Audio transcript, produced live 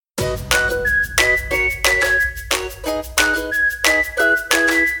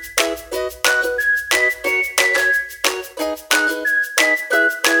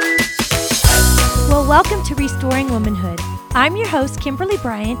I'm your host, Kimberly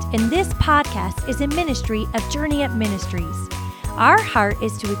Bryant, and this podcast is a ministry of Journey Up Ministries. Our heart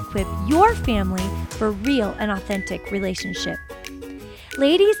is to equip your family for real and authentic relationship.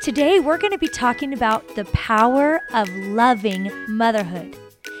 Ladies, today we're going to be talking about the power of loving motherhood.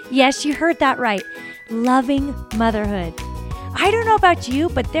 Yes, you heard that right. Loving motherhood. I don't know about you,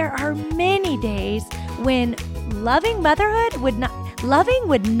 but there are many days when loving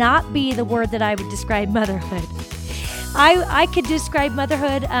would not be the word that I would describe motherhood. I could describe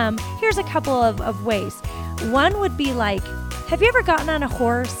motherhood, here's a couple of ways. One would be like, have you ever gotten on a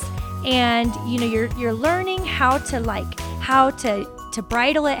horse and you're learning how to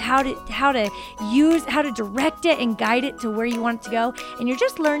bridle it, how to direct it and guide it to where you want it to go, and you're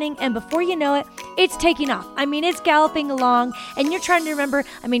just learning, and before you know it, it's taking off. It's galloping along, and you're trying to remember,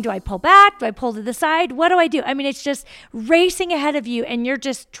 do I pull back? Do I pull to the side? What do I do? It's just racing ahead of you, and you're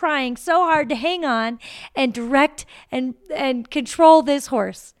just trying so hard to hang on and direct and control this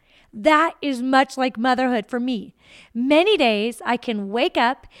horse. That is much like motherhood for me. Many days I can wake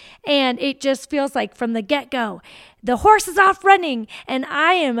up and it just feels like from the get-go, the horse is off running and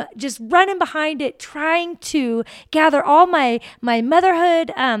I am just running behind it, trying to gather all my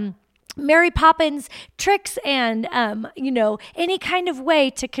motherhood, Mary Poppins tricks and, any kind of way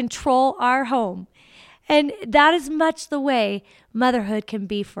to control our home. And that is much the way motherhood can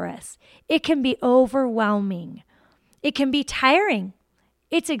be for us. It can be overwhelming. It can be tiring.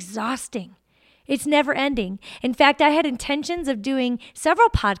 It's exhausting. It's never ending. In fact, I had intentions of doing several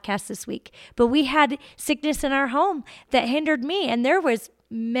podcasts this week, but we had sickness in our home that hindered me. And there was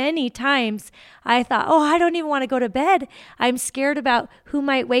many times I thought, I don't even want to go to bed. I'm scared about who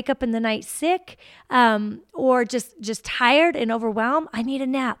might wake up in the night sick, or just tired and overwhelmed. I need a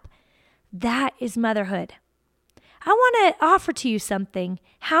nap. That is motherhood. I want to offer to you something.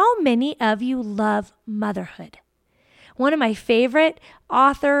 How many of you love motherhood? One of my favorite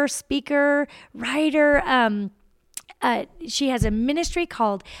author, speaker, writer, she has a ministry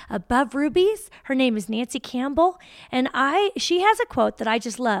called Above Rubies. Her name is Nancy Campbell. And she has a quote that I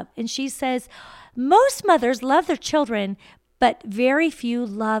just love. And she says, most mothers love their children, but very few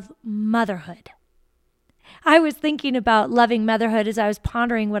love motherhood. I was thinking about loving motherhood as I was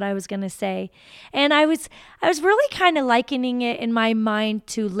pondering what I was going to say. And I was really kind of likening it in my mind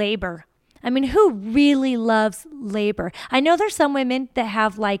to labor. Who really loves labor? I know there's some women that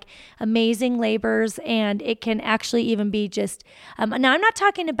have amazing labors, and it can actually even be just, now I'm not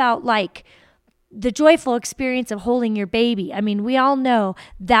talking about the joyful experience of holding your baby. We all know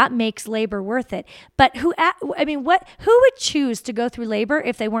that makes labor worth it. But who would choose to go through labor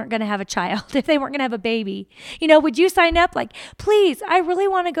if they weren't going to have a child, if they weren't going to have a baby? Would you sign up please, I really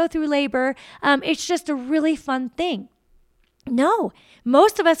want to go through labor. It's just a really fun thing. No,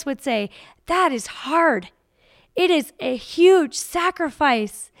 most of us would say, that is hard. It is a huge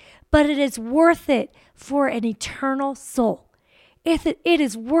sacrifice, but it is worth it for an eternal soul. It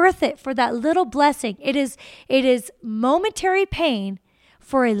is worth it for that little blessing. It is momentary pain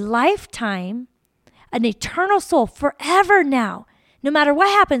for a lifetime, an eternal soul forever now. No matter what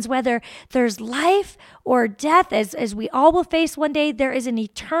happens, whether there's life or death, as we all will face one day, there is an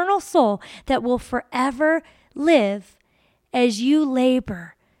eternal soul that will forever live as you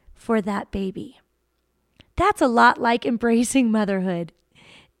labor for that baby. That's a lot like embracing motherhood.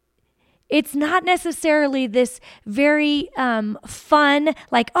 It's not necessarily this very fun,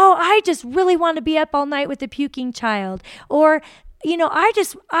 I just really want to be up all night with a puking child. Or,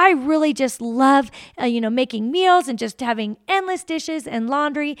 I really just love, making meals and just having endless dishes and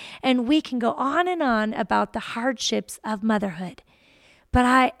laundry. And we can go on about the hardships of motherhood. But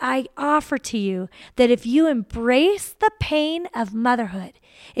I offer to you that if you embrace the pain of motherhood,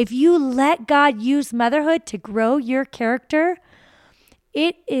 if you let God use motherhood to grow your character,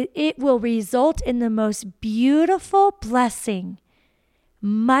 it will result in the most beautiful blessing,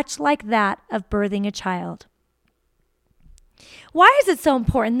 much like that of birthing a child. Why is it so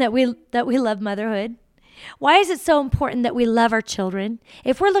important that we love motherhood? Why is it so important that we love our children?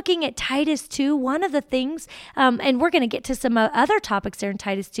 If we're looking at Titus 2, one of the things, and we're going to get to some other topics there in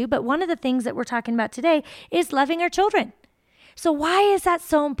Titus 2, but one of the things that we're talking about today is loving our children. So why is that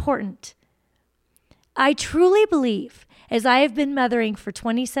so important? I truly believe, as I have been mothering for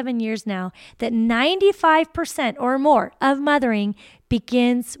 27 years now, that 95% or more of mothering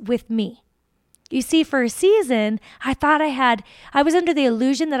begins with me. You see, for a season, I was under the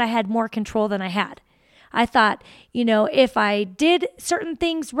illusion that I had more control than I had. I thought, if I did certain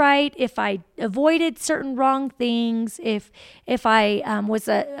things right, if I avoided certain wrong things, if I was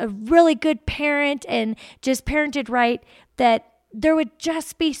a really good parent and just parented right, that there would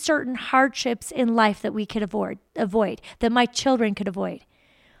just be certain hardships in life that we could avoid, that my children could avoid.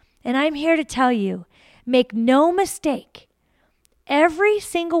 And I'm here to tell you, make no mistake, every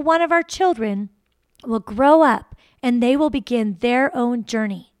single one of our children will grow up and they will begin their own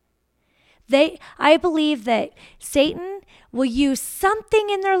journey. I believe that Satan will use something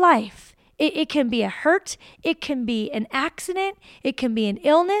in their life. It can be a hurt. It can be an accident. It can be an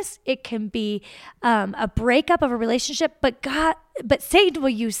illness. It can be a breakup of a relationship. But Satan will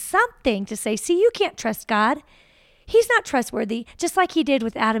use something to say, see, you can't trust God. He's not trustworthy, just like he did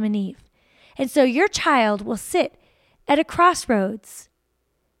with Adam and Eve. And so your child will sit at a crossroads.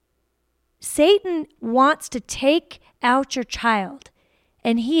 Satan wants to take out your child,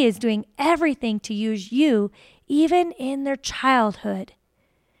 and he is doing everything to use you, even in their childhood.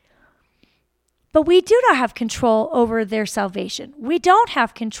 But we do not have control over their salvation. We don't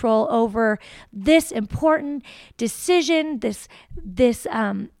have control over this important decision, this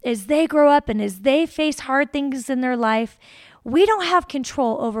as they grow up and as they face hard things in their life. We don't have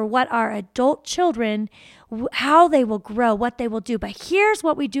control over what our adult children, how they will grow, what they will do. But here's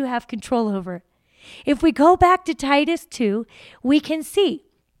what we do have control over. If we go back to Titus 2, we can see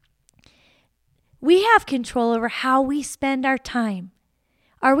we have control over how we spend our time.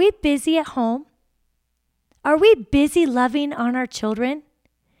 Are we busy at home? Are we busy loving on our children?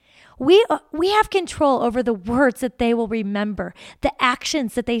 We have control over the words that they will remember, the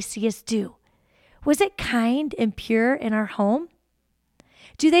actions that they see us do. Was it kind and pure in our home?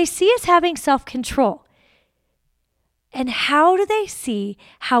 Do they see us having self-control? And how do they see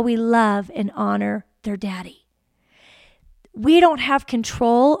how we love and honor their daddy? We don't have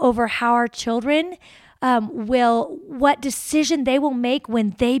control over how our children what decision they will make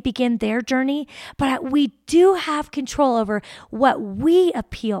when they begin their journey, but we do have control over what we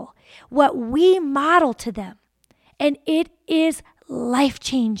appeal, what we model to them. And it is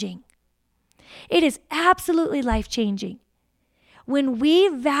life-changing. It is absolutely life-changing. When we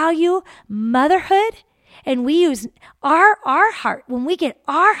value motherhood and we use our heart, when we get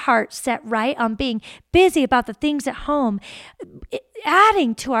our heart set right on being busy about the things at home,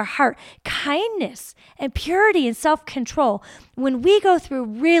 adding to our heart kindness and purity and self-control, when we go through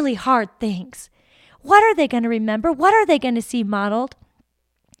really hard things, what are they going to remember? What are they going to see modeled?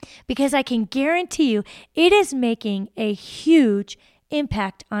 Because I can guarantee you, it is making a huge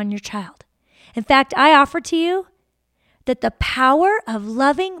impact on your child. In fact, I offer to you that the power of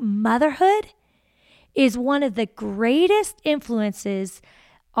loving motherhood is one of the greatest influences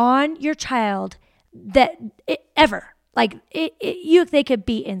on your child ever. They could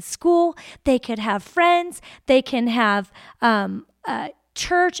be in school, they could have friends, they can have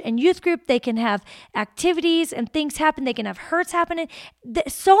church and youth group, they can have activities and things happen, they can have hurts happening.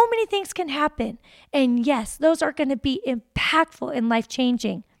 So many things can happen. And yes, those are going to be impactful and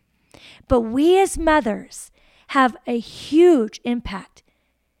life-changing. But we as mothers have a huge impact.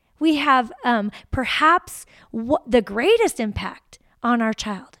 We have perhaps the greatest impact on our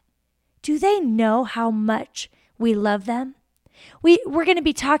child. Do they know how much we love them? We're going to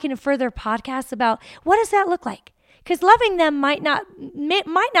be talking in further podcasts about what does that look like? Because loving them might not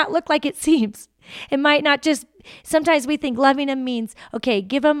look like it seems. It might not just, sometimes we think loving them means, okay,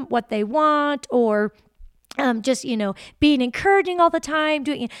 give them what they want, or just, being encouraging all the time.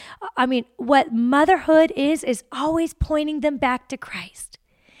 What motherhood is always pointing them back to Christ.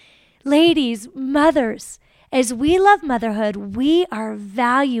 Ladies, mothers, as we love motherhood, we are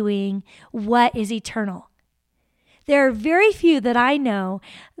valuing what is eternal. There are very few that I know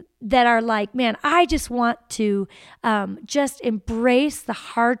that are like, man, I just want to just embrace the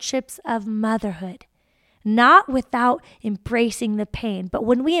hardships of motherhood. Not without embracing the pain. But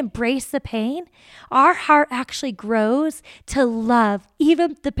when we embrace the pain, our heart actually grows to love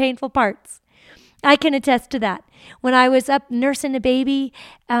even the painful parts. I can attest to that. When I was up nursing a baby,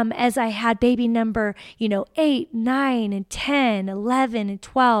 as I had baby number, 8, 9, and 10, 11, and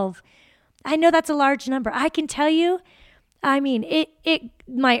 12, I know that's a large number. I can tell you,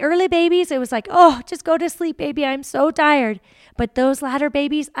 my early babies, it was like, oh, just go to sleep, baby. I'm so tired. But those latter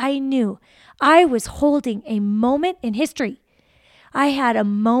babies, I knew I was holding a moment in history. I had a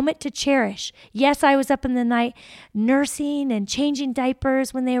moment to cherish. Yes, I was up in the night nursing and changing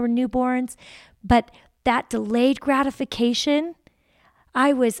diapers when they were newborns, but that delayed gratification,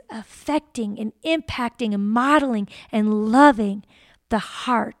 I was affecting and impacting and modeling and loving the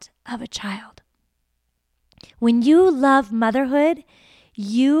heart of a child. When you love motherhood,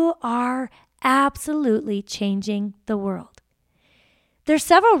 you are absolutely changing the world. There's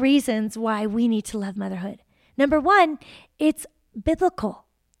several reasons why we need to love motherhood. Number one, it's biblical.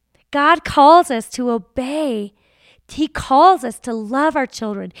 God calls us to obey He calls us to love our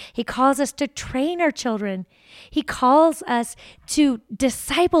children. He calls us to train our children. He calls us to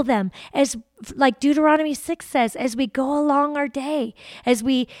disciple them, as like Deuteronomy 6 says, as we go along our day, as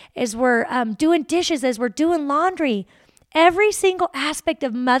we're doing dishes, as we're doing laundry. Every single aspect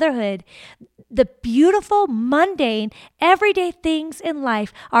of motherhood, the beautiful, mundane, everyday things in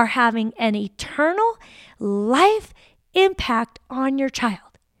life are having an eternal life impact on your child.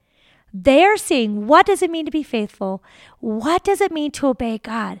 They're seeing, what does it mean to be faithful? What does it mean to obey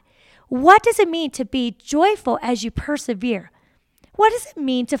God? What does it mean to be joyful as you persevere? What does it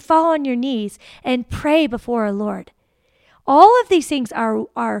mean to fall on your knees and pray before our Lord? All of these things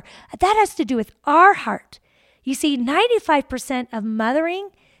are that has to do with our heart. You see, 95% of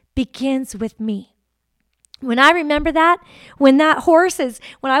mothering begins with me. When I remember that, when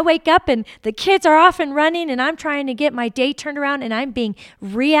I wake up and the kids are off and running and I'm trying to get my day turned around and I'm being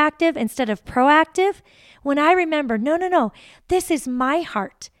reactive instead of proactive, when I remember, no, this is my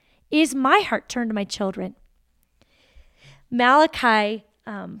heart. Is my heart turned to my children? Malachi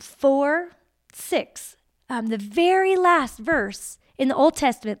 4:6, the very last verse in the Old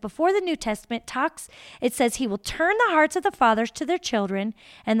Testament, before the New Testament it says, he will turn the hearts of the fathers to their children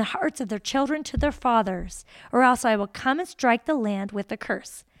and the hearts of their children to their fathers, or else I will come and strike the land with a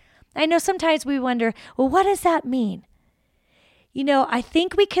curse. I know sometimes we wonder, well, what does that mean? You know, I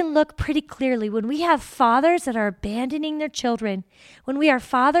think we can look pretty clearly when we have fathers that are abandoning their children, when we are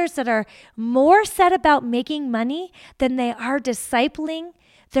fathers that are more set about making money than they are discipling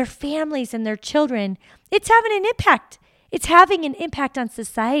their families and their children. It's having an impact. It's having an impact on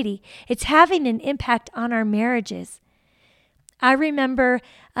society. It's having an impact on our marriages. I remember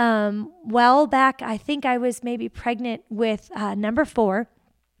well back, I think I was maybe pregnant with number 4.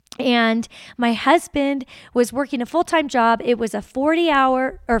 And my husband was working a full-time job. It was a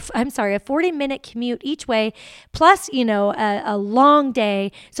 40-minute commute each way, plus, a long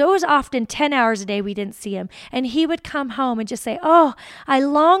day. So it was often 10 hours a day we didn't see him. And he would come home and just say, oh, I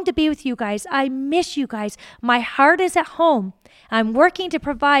long to be with you guys. I miss you guys. My heart is at home. I'm working to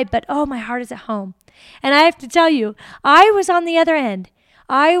provide, but my heart is at home. And I have to tell you, I was on the other end.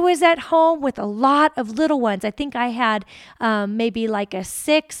 I was at home with a lot of little ones. I think I had maybe like a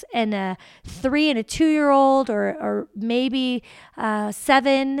 6 and a 3 and a 2-year-old, or maybe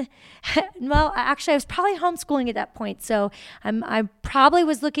 7. Well, actually, I was probably homeschooling at that point. So I probably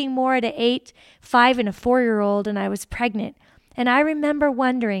was looking more at an 8, 5, and a 4-year-old, and I was pregnant. And I remember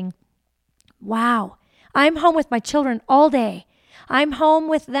wondering, wow, I'm home with my children all day. I'm home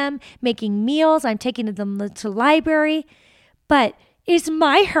with them making meals. I'm taking them to the library. But is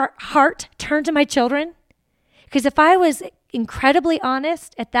my heart turned to my children? Because if I was incredibly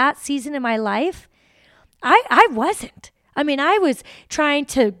honest at that season in my life, I wasn't. I mean, I was trying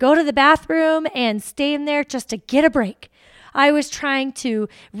to go to the bathroom and stay in there just to get a break. I was trying to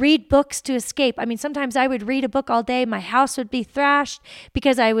read books to escape. I mean, sometimes I would read a book all day. My house would be thrashed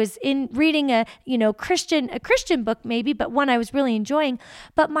because I was reading a Christian book maybe, but one I was really enjoying.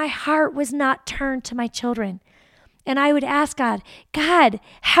 But my heart was not turned to my children. And I would ask God,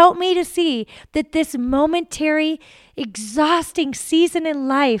 help me to see that this momentary, exhausting season in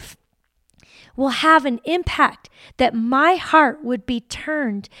life will have an impact, that my heart would be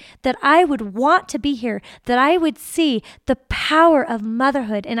turned, that I would want to be here, that I would see the power of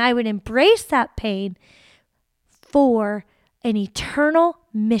motherhood, and I would embrace that pain for an eternal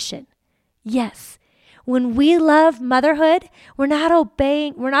mission. Yes, when we love motherhood, we're not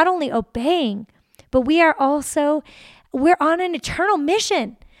only obeying, but we're on an eternal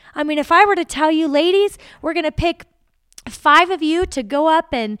mission. I mean, if I were to tell you, ladies, we're going to pick 5 of you to go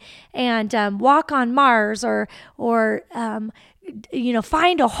up and walk on Mars, or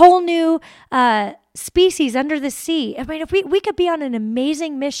find a whole new species under the sea. I mean, if we could be on an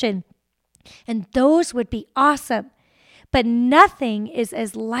amazing mission, and those would be awesome. But nothing is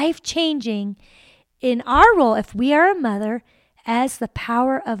as life-changing in our role, if we are a mother, as the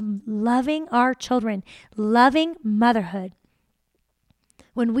power of loving our children, loving motherhood.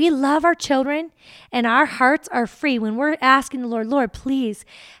 When we love our children and our hearts are free, when we're asking the Lord, please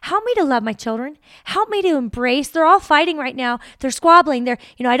help me to love my children. Help me to embrace. They're all fighting right now. They're squabbling.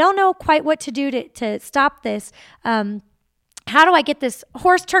 I don't know quite what to do to stop this. How do I get this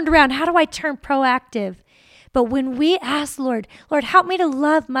horse turned around? How do I turn proactive? But when we ask Lord, help me to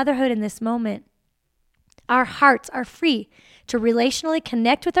love motherhood in this moment, our hearts are free to relationally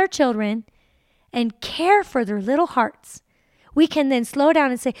connect with our children and care for their little hearts. We can then slow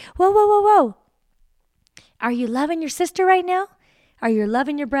down and say, whoa. Are you loving your sister right now? Are you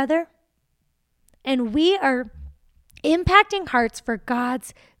loving your brother? And we are impacting hearts for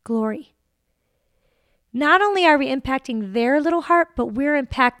God's glory. Not only are we impacting their little heart, but we're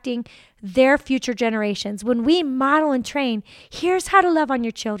impacting their future generations. When we model and train, here's how to love on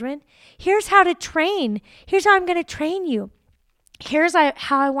your children. Here's how to train. Here's how I'm going to train you. Here's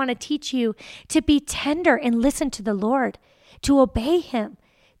how I want to teach you to be tender and listen to the Lord, to obey Him,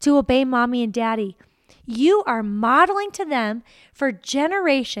 to obey mommy and daddy. You are modeling to them for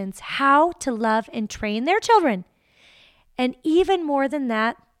generations how to love and train their children. And even more than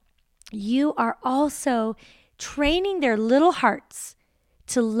that, you are also training their little hearts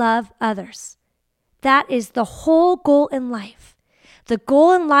to love others. That is the whole goal in life. The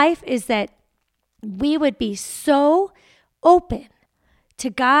goal in life is that we would be so open to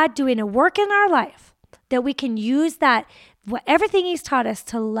God doing a work in our life that we can use that, everything He's taught us,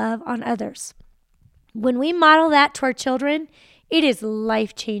 to love on others. When we model that to our children, it is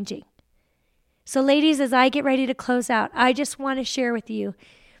life-changing. So ladies, as I get ready to close out, I just want to share with you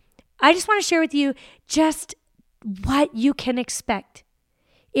just what you can expect.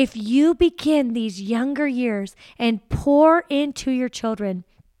 If you begin these younger years and pour into your children,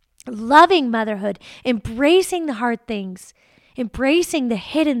 loving motherhood, embracing the hard things, embracing the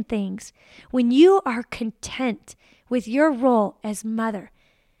hidden things, when you are content with your role as mother,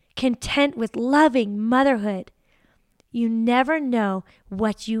 content with loving motherhood, you never know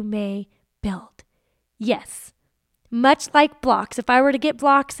what you may build. Yes, much like blocks. If I were to get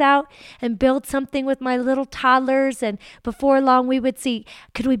blocks out and build something with my little toddlers, and before long we would see,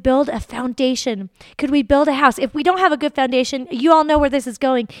 could we build a foundation? Could we build a house? If we don't have a good foundation, you all know where this is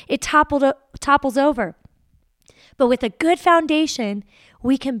going. It topples over. But with a good foundation,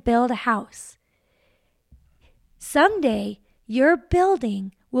 we can build a house. Someday, your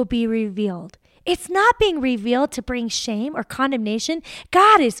building will be revealed. It's not being revealed to bring shame or condemnation.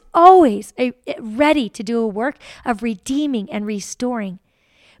 God is always ready to do a work of redeeming and restoring.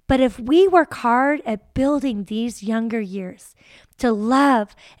 But if we work hard at building these younger years to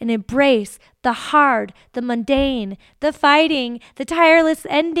love and embrace the hard, the mundane, the fighting, the tireless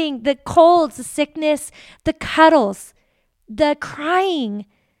ending, the colds, the sickness, the cuddles, the crying,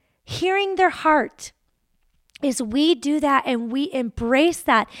 hearing their heart, is we do that and we embrace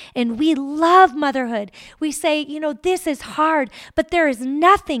that and we love motherhood. We say, this is hard, but there is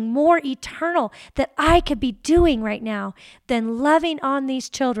nothing more eternal that I could be doing right now than loving on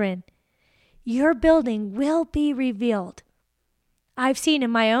these children. Your building will be revealed. I've seen in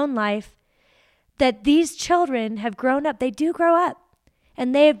my own life that these children have grown up. They do grow up,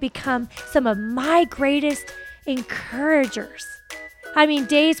 and they have become some of my greatest encouragers. I mean,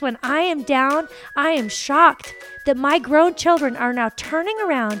 days when I am down, I am shocked that my grown children are now turning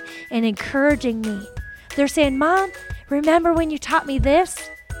around and encouraging me. They're saying, Mom, remember when you taught me this?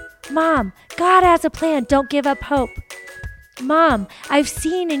 Mom, God has a plan. Don't give up hope. Mom, I've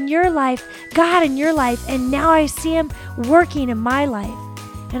seen in your life, God in your life, and now I see Him working in my life.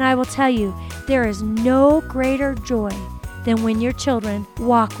 And I will tell you, there is no greater joy than when your children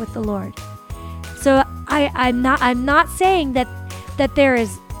walk with the Lord. So I'm not saying that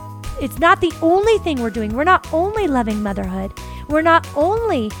it's not the only thing we're doing. We're not only loving motherhood. We're not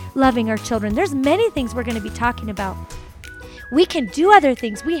only loving our children. There's many things we're going to be talking about. We can do other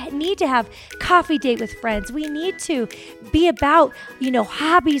things. We need to have coffee date with friends. We need to be about,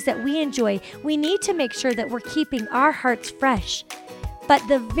 hobbies that we enjoy. We need to make sure that we're keeping our hearts fresh. But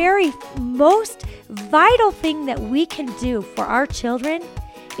the very most vital thing that we can do for our children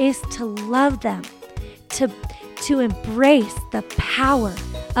is to love them, to embrace the power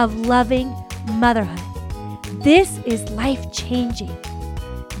of loving motherhood. This is life-changing.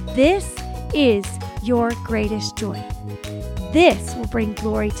 This is your greatest joy. This will bring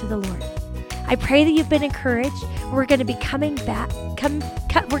glory to the Lord. I pray that you've been encouraged. We're going to be coming back.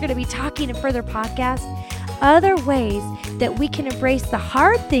 We're going to be talking in further podcasts, other ways that we can embrace the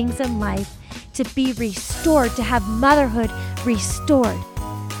hard things in life to be restored, to have motherhood restored.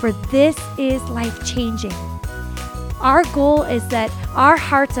 For this is life-changing. Our goal is that our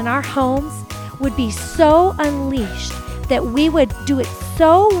hearts and our homes would be so unleashed that we would do it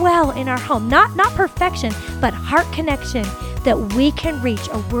so well in our home, not perfection, but heart connection, that we can reach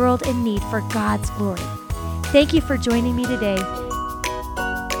a world in need for God's glory. Thank you for joining me today.